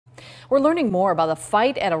We're learning more about a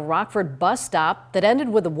fight at a Rockford bus stop that ended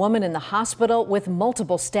with a woman in the hospital with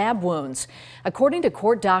multiple stab wounds. According to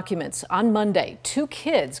court documents, on Monday, 2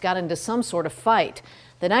 kids got into some sort of fight.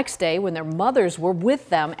 The next day, when their mothers were with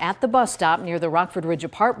them at the bus stop near the Rockford Ridge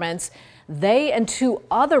apartments, they and 2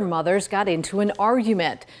 other mothers got into an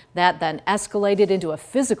argument that then escalated into a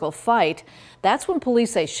physical fight. That's when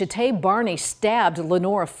police say Shatay Barney stabbed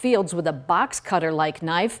Lenora Fields with a box cutter-like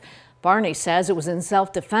knife. Barney says it was in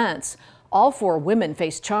self-defense. All 4 women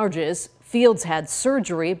face charges. Fields had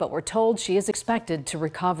surgery, but we're told she is expected to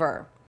recover.